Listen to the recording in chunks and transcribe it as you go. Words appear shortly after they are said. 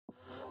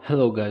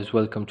Hello guys,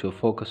 welcome to a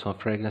Focus on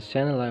Fragrance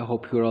channel. I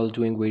hope you're all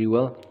doing very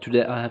well.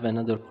 Today I have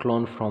another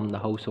clone from the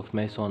house of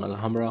Maison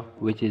Alhambra,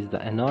 which is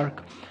the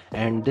Anarch,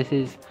 and this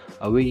is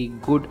a very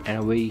good and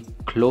a very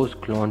close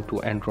clone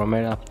to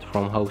Andromeda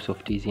from house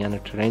of Tiziana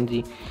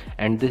Terenzi,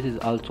 and this is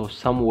also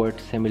somewhat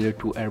similar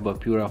to Erba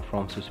Pura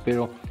from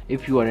Sospiro.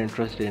 If you are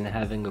interested in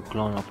having a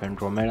clone of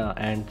Andromeda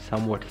and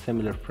somewhat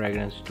similar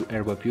fragrance to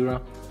Erba Pura,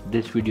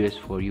 this video is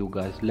for you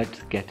guys.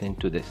 Let's get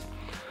into this.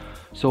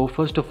 So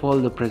first of all,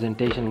 the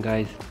presentation,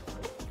 guys.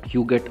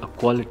 You get a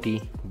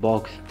quality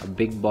box, a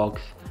big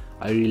box.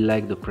 I really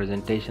like the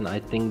presentation. I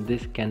think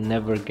this can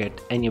never get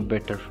any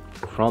better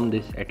from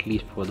this, at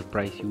least for the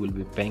price you will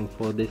be paying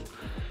for this.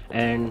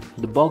 And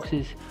the box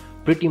is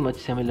pretty much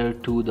similar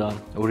to the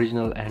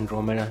original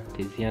Andromeda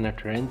Tiziana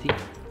Terenzi,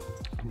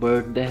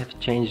 but they have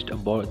changed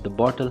about the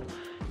bottle.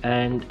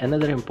 And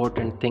another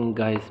important thing,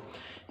 guys,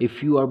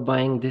 if you are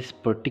buying this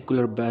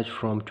particular batch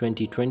from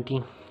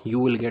 2020, you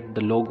will get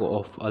the logo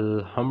of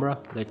Alhambra.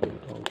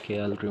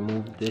 I'll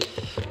remove this.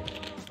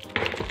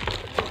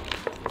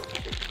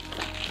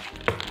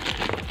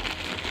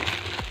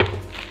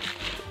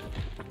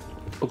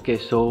 Okay,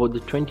 so the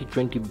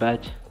 2020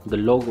 batch, the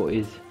logo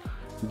is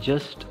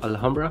just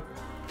Alhambra,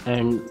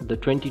 and the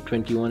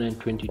 2021 and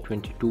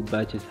 2022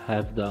 batches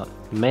have the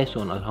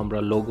Maison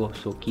Alhambra logo,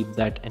 so keep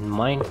that in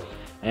mind.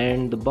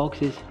 And the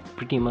box is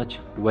pretty much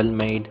well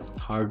made,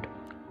 hard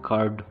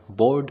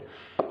cardboard,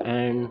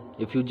 and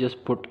if you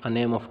just put a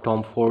name of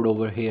Tom Ford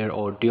over here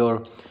or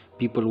Dior,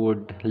 people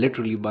would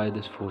literally buy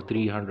this for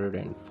 $300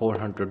 and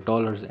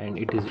 $400, and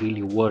it is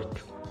really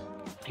worth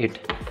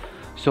it.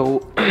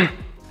 So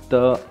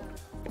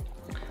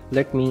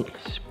let me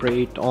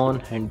spray it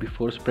on, and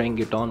before spraying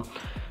it on,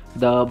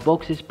 the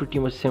box is pretty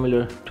much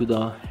similar to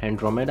the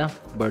Andromeda,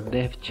 but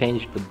they have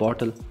changed the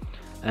bottle,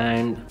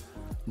 and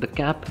the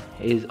cap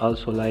is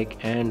also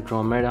like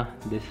Andromeda.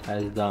 This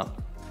has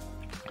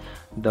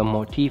the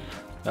motif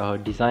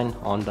design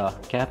on the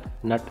cap,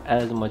 not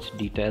as much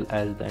detail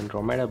as the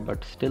Andromeda,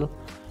 but still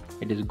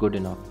it is good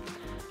enough.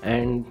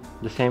 And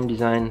the same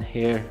design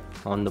here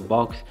on the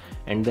box,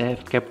 and they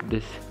have kept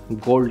this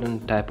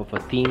golden type of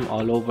a theme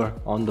all over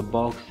on the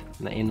box,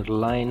 the inner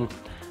line,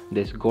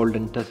 this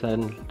golden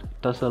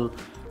tussle,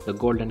 the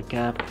golden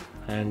cap,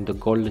 and the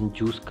golden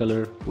juice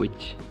color,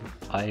 which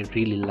I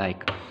really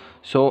like.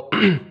 So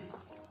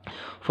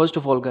first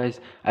of all, guys,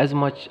 as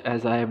much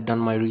as I have done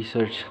my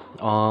research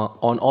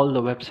on all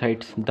the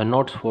websites, the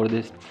notes for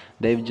this,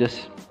 they've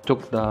just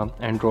took the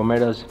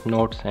Andromeda's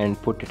notes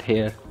and put it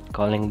here,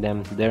 calling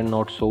them their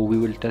notes. So we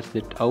will test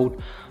it out,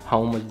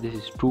 how much this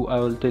is true. I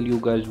will tell you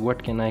guys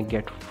what can I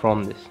get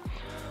from this.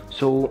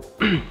 So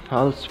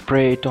I'll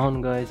spray it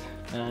on, guys,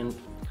 and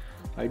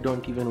I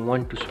don't even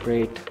want to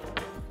spray it,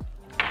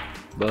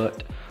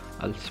 but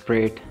I'll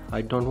spray it.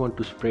 I don't want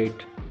to spray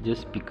it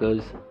just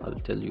because I'll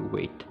tell you,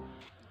 wait.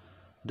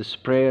 The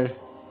sprayer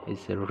is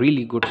a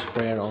really good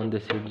sprayer on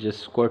this. It just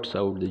squirts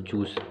out the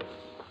juice.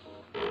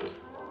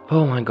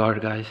 Oh my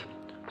god, guys.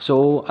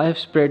 So I have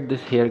sprayed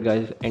this here,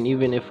 guys, and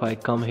even if I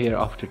come here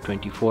after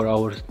 24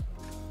 hours,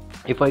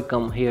 if I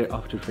come here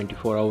after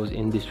 24 hours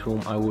in this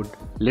room, I would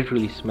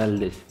literally smell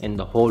this in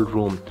the whole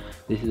room.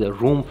 This is a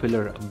room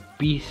filler, a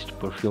beast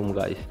perfume,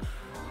 guys.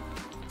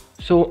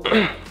 So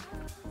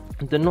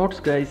the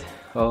notes, guys,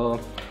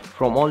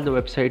 from all the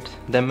websites,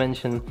 they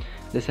mention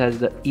this has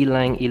the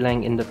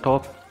ylang in the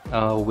top,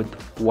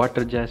 with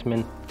water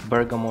jasmine,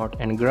 bergamot,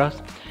 and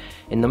grass.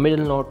 In the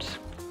middle notes,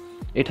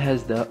 it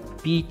has the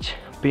peach,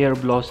 pear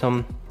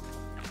blossom,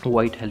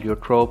 white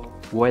heliotrope,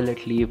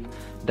 violet leaf,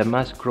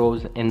 damask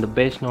rose. In the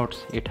base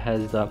notes, it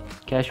has the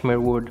cashmere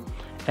wood,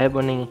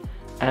 ebony,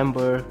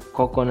 amber,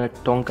 coconut,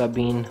 tonka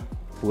bean,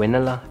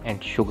 vanilla,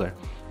 and sugar.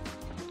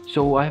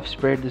 So I have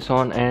sprayed this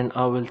on, and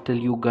I will tell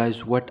you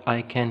guys what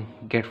I can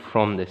get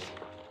from this.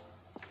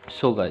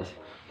 So, guys,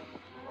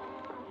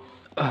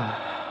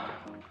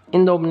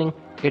 in the opening,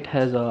 it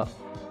has a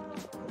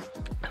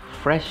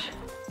fresh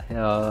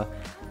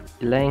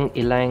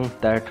ylang,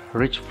 that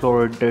rich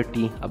floral,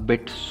 dirty, a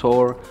bit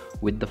sour,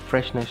 with the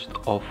freshness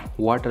of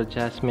water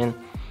jasmine,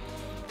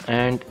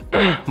 and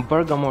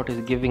bergamot is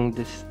giving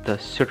this the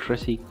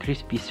citrusy,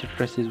 crispy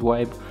citrusy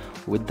vibe,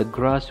 with the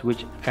grass,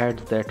 which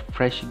adds that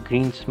fresh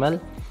green smell.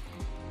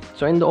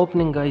 So in the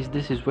opening, guys,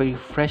 this is very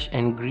fresh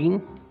and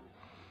green,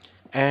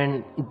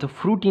 and the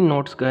fruity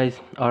notes,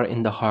 guys, are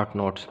in the heart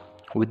notes,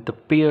 with the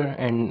pear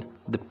and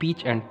the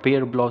peach and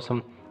pear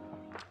blossom,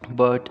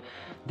 but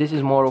this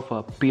is more of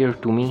a pear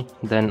to me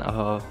than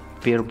a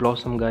pear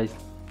blossom, guys,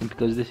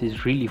 because this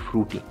is really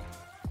fruity.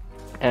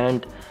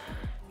 And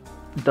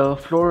the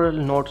floral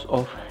notes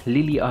of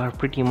lily are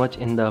pretty much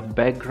in the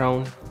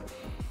background.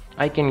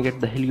 I can get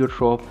the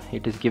heliotrope.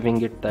 It is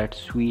giving it that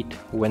sweet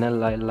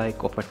vanilla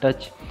like of a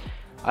touch.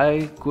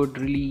 I could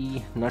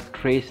really not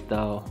trace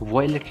the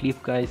violet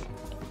leaf, guys.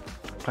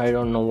 I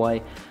don't know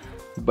why,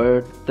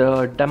 but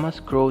the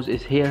damask rose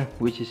is here,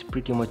 which is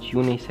pretty much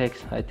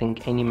unisex. I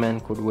think any man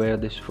could wear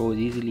this rose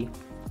easily.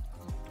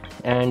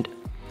 And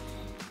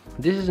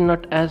This is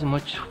not as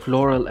much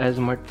floral as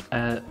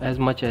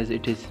much as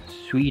it is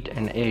sweet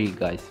and airy,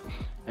 guys.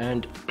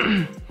 And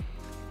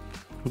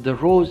the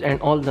rose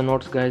and all the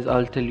notes, guys,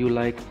 I'll tell you,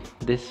 like,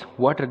 this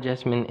water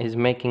jasmine is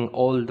making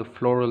all the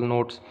floral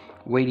notes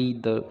very.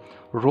 The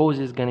rose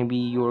is gonna be,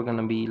 you're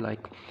gonna be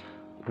like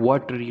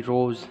watery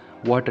rose,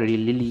 watery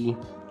lily,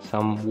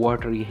 some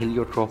watery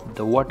heliotrope.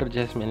 The water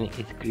jasmine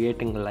is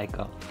creating like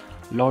a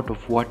lot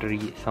of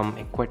watery, some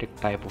aquatic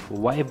type of a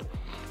vibe.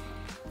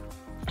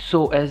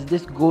 So as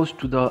this goes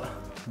to the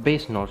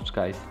base notes,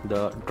 guys,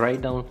 the dry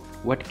down,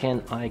 what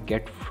can I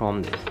get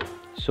from this?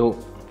 So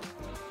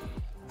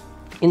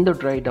in the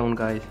dry down,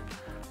 guys,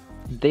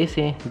 they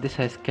say this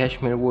has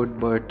cashmere wood,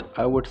 but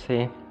I would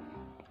say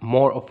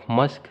more of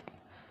musk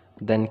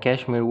than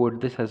cashmere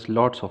wood. This has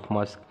lots of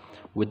musk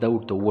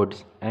without the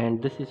woods,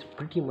 and this is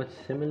pretty much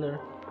similar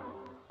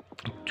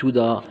to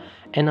the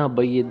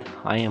Anarch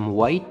I Am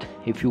White,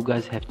 if you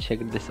guys have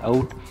checked this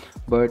out.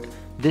 But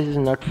this is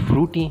not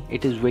fruity,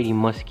 it is very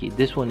musky.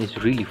 This one is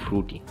really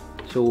fruity,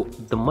 so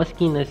the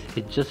muskiness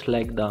is just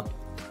like the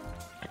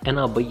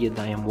Anarch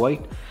I Am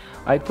White.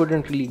 I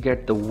couldn't really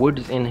get the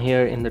woods in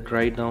here in the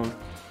dry down,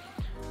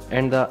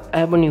 and the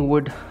ebony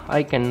wood,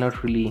 I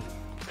cannot really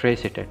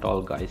trace it at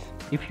all, guys.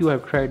 If you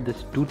have tried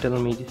this, do tell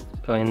me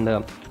in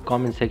the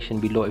comment section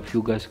below if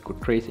you guys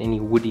could trace any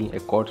woody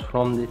accords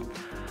from this.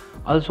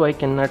 Also, I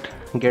cannot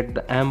get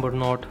the amber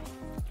note,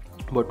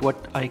 but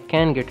what I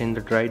can get in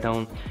the dry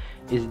down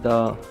is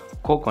the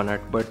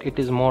coconut, but it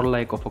is more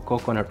like of a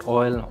coconut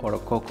oil or a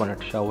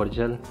coconut shower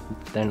gel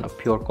than a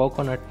pure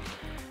coconut.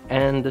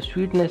 And the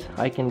sweetness,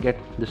 I can get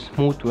the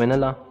smooth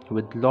vanilla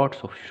with lots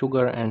of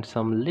sugar and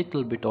some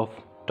little bit of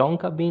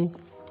tonka bean.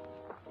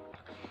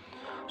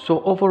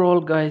 So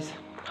overall, guys,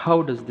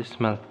 how does this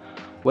smell?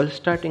 Well,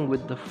 starting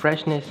with the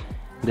freshness,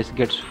 this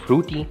gets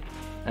fruity,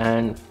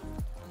 and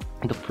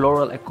the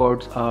floral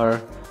accords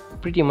are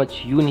pretty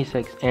much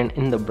unisex, and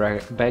in the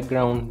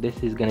background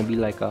this is gonna be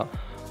like a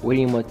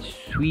very much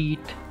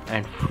sweet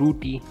and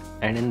fruity,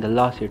 and in the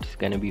last it's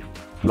gonna be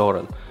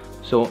floral.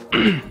 So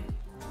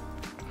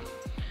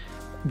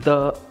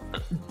the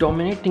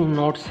dominating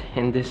notes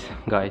in this,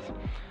 guys.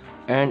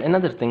 And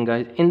another thing,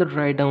 guys, in the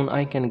dry down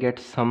I can get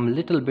some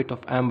little bit of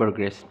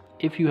ambergris.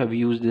 If you have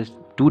used this,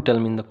 do tell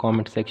me in the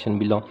comment section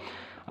below.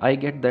 I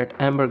get that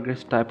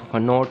ambergris type of a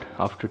note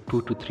after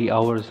 2 to 3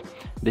 hours.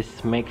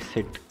 This makes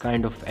it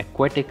kind of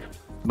aquatic,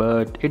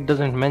 but it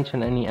doesn't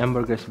mention any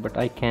ambergris, but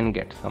I can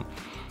get some.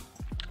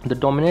 The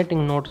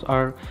dominating notes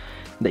are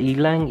the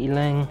ylang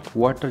ylang,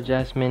 water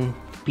jasmine,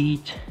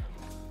 peach,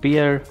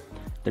 pear,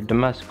 the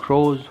damask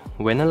rose,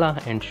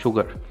 vanilla and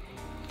sugar.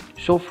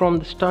 So from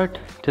the start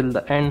till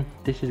the end,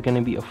 this is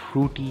gonna be a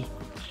fruity,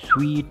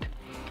 sweet,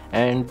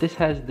 and this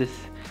has this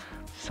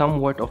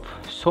somewhat of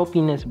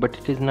soapiness, but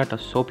it is not a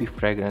soapy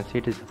fragrance.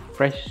 It is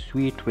fresh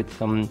sweet with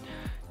some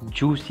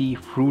juicy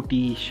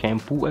fruity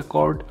shampoo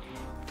accord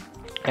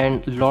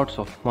and lots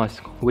of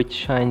musk, which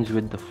shines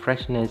with the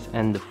freshness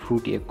and the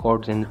fruity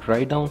accords in the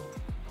dry down.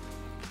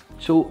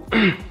 So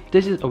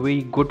this is a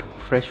very good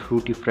fresh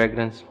fruity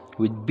fragrance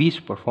with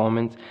beast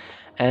performance,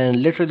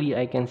 and literally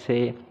I can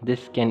say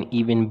this can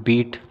even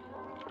beat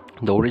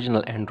the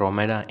original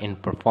Andromeda in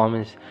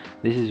performance.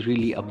 This is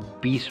really a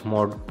beast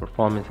mode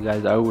performance,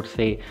 guys. I would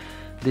say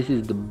this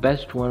is the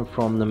best one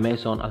from the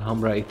Maison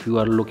Alhambra. If you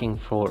are looking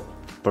for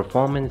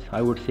performance,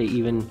 I would say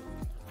even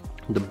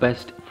the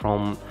best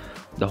from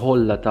the whole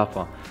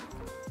Latafa,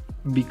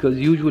 because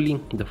usually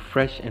the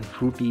fresh and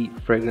fruity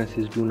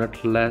fragrances do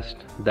not last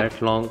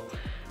that long,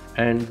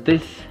 and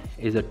this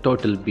is a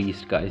total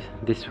beast, guys.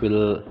 This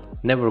will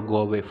never go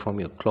away from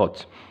your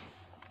clothes.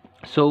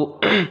 So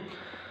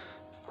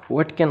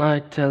what can I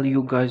tell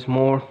you guys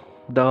more?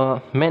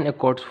 The main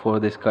accords for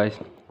this, guys,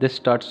 this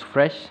starts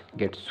fresh,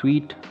 gets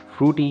sweet,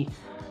 fruity,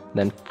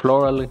 then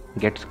floral,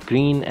 gets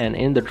green, and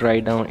in the dry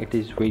down it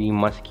is very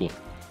musky.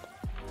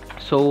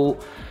 So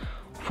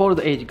for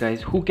the age,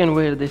 guys, who can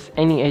wear this?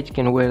 Any age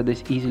can wear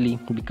this easily,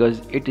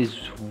 because it is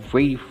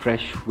very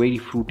fresh, very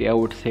fruity. I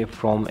would say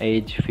from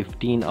age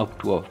 15 up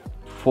to a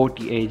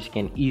 40 age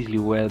can easily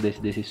wear this.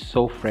 This is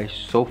so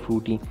fresh, so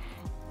fruity.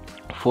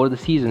 For the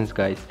seasons,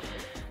 guys,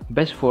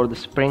 best for the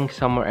spring,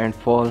 summer and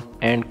fall,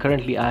 and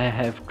currently I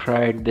have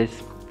tried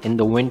this in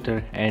the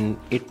winter and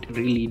it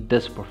really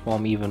does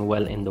perform even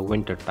well in the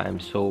winter time.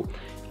 So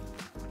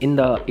in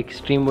the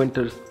extreme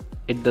winters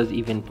it does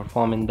even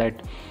perform in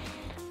that.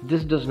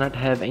 This does not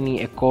have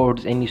any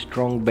accords, any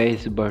strong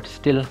bass, but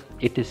still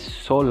it is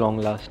so long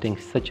lasting,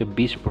 such a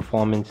beast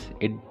performance.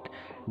 It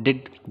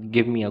did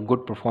give me a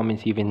good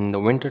performance even in the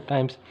winter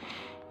times.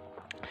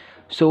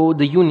 So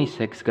the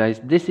unisex, guys,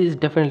 this is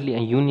definitely a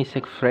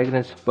unisex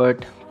fragrance,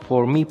 but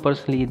for me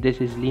personally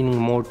this is leaning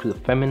more to the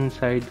feminine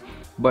side,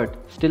 but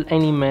still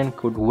any man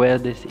could wear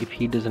this if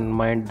he doesn't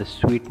mind the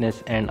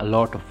sweetness and a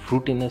lot of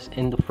fruitiness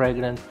in the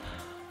fragrance.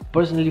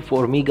 Personally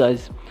for me,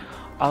 guys,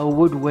 I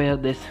would wear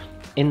this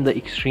in the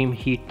extreme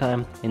heat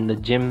time, in the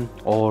gym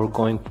or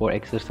going for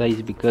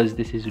exercise, because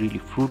this is really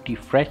fruity,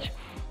 fresh.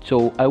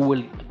 So I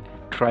will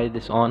try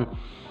this on.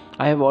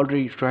 I have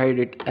already tried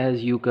it,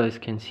 as you guys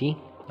can see.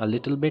 a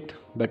little bit,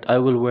 but I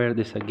will wear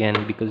this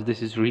again because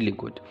this is really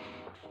good.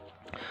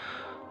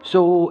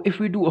 So if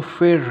we do a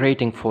fair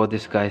rating for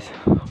this, guys,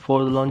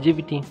 for the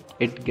longevity,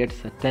 it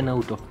gets a 10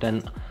 out of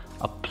 10,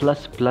 a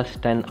plus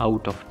 10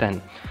 out of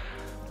 10.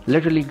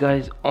 Literally,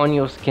 guys, on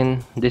your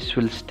skin this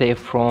will stay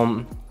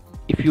from,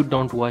 if you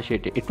don't wash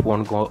it, it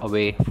won't go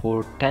away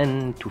for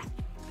 10 to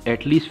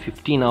at least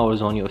 15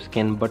 hours on your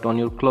skin. But on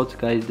your clothes,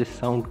 guys, this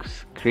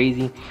sounds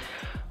crazy,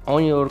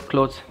 on your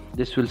clothes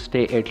this will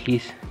stay at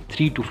least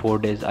 3 to 4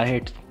 days. I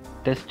had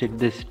tested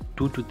this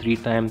 2 to 3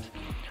 times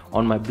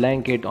on my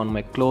blanket, on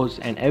my clothes,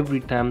 and every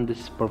time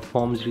this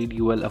performs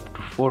really well up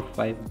to 4 or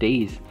 5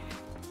 days.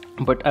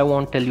 But I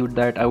won't tell you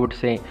that. I would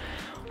say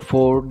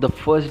for the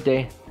first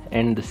day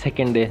and the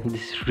second day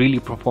this really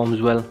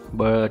performs well,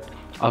 but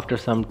after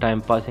some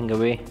time passing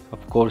away,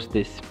 of course,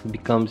 this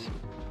becomes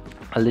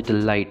a little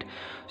light.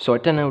 So a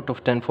 10 out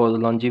of 10 for the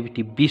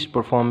longevity beast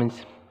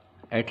performance.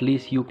 At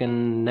least you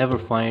can never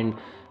find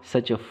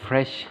such a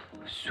fresh,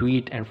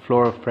 sweet and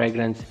floral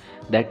fragrance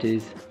that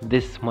is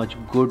this much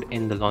good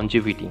in the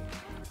longevity.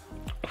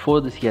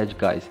 For the sillage,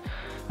 guys,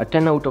 a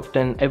 10 out of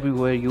 10.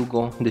 Everywhere you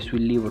go, this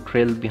will leave a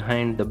trail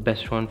behind. The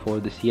best one for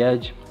the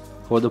sillage.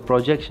 For the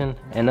projection,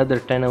 another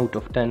 10 out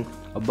of 10,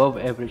 above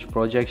average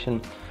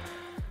projection.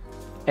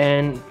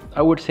 And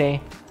I would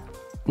say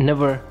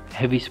never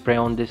heavy spray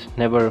on this,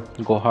 never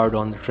go hard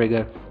on the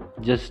trigger.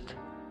 Just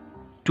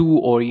 2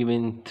 or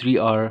even 3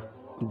 are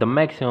the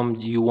maximum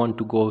you want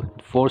to go.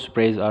 4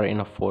 sprays are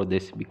enough for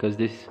this, because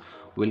this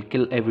will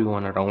kill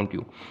everyone around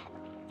you.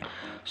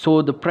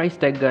 So the price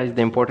tag, guys,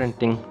 the important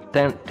thing,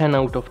 10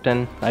 out of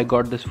 10. I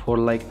got this for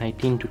like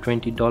 $19 to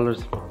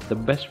 $20. The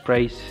best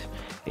price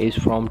is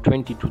from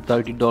 $20 to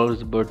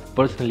 $30, but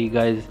personally,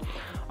 guys,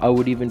 I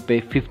would even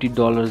pay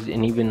 $50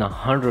 and even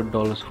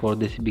 $100 for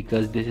this,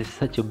 because this is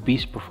such a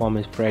beast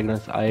performance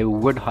fragrance. I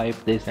would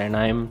hype this, and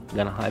I'm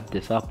gonna hype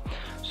this up.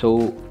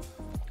 So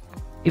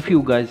if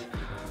you guys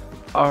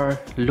are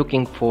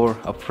looking for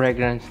a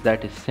fragrance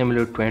that is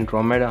similar to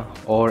Andromeda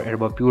or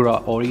Erba Pura,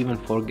 or even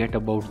forget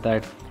about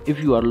that, if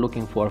you are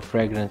looking for a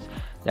fragrance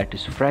that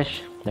is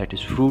fresh, that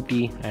is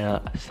fruity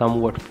and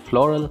somewhat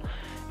floral,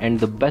 and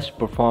the best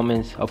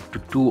performance up to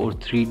 2 or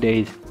 3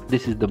 days,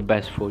 this is the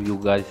best for you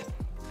guys.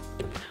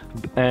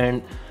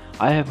 And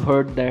I have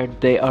heard that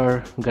they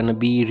are gonna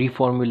be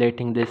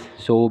reformulating this,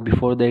 so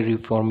before they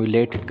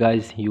reformulate it,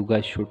 guys, you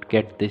guys should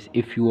get this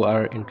if you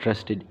are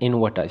interested in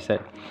what I said.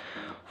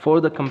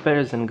 For the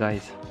comparison,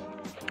 guys,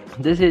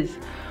 this is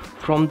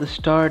from the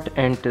start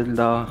until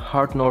the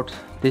heart notes,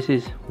 this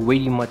is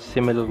very much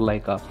similar,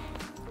 like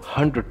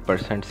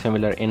 100%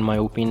 similar in my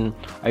opinion.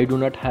 I do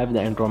not have the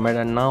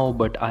Andromeda now,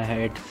 but I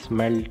had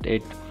smelled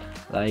it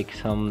like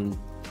some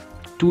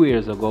 2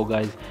 years ago,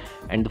 guys,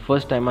 and the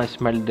first time I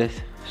smelled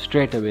this,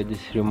 straight away this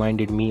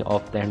reminded me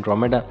of the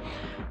Andromeda.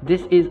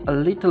 This is a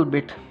little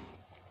bit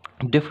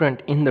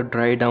different in the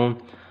dry down.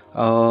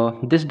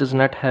 This does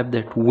not have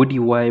that woody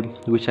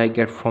vibe which I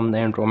get from the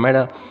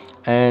Andromeda.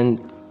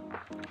 And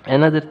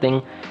another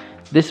thing,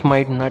 this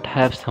might not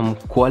have some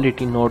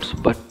quality notes,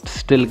 but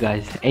still,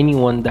 guys,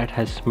 anyone that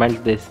has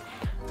smelled this,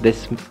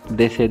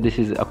 they say this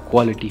is a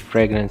quality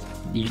fragrance.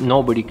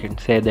 Nobody can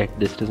say that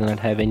this does not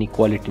have any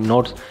quality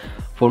notes.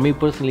 For me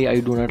personally, I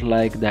do not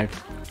like that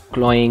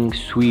cloying,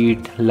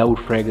 sweet, loud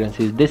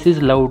fragrances. This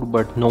is loud,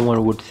 but no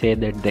one would say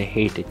that they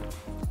hate it,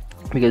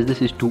 because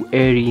this is too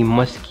airy,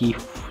 musky,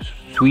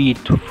 sweet,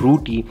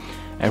 fruity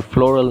and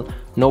floral.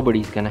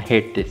 Nobody's gonna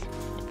hate this.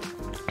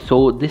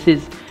 So this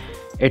is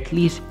at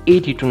least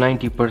 80 to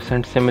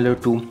 90% similar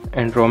to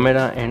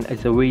Andromeda, and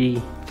it's a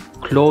very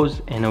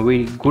close and a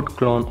very good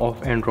clone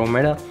of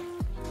Andromeda.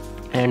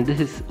 And this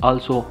is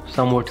also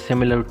somewhat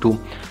similar to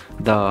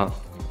the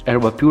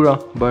Erba Pura,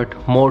 but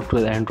more to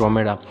the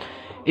Andromeda.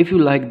 If you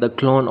like the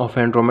clone of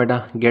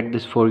Andromeda, get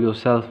this for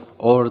yourself,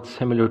 or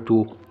similar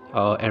to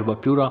Erba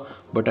Pura,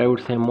 but I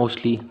would say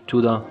mostly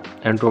to the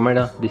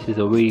Andromeda. This is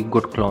a very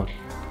good clone.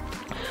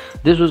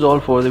 This was all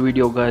for the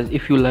video, guys.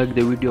 If you like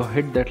the video,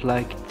 hit that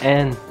like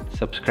and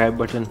subscribe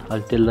button.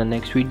 Until the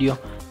next video,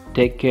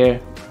 take care,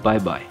 bye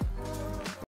bye.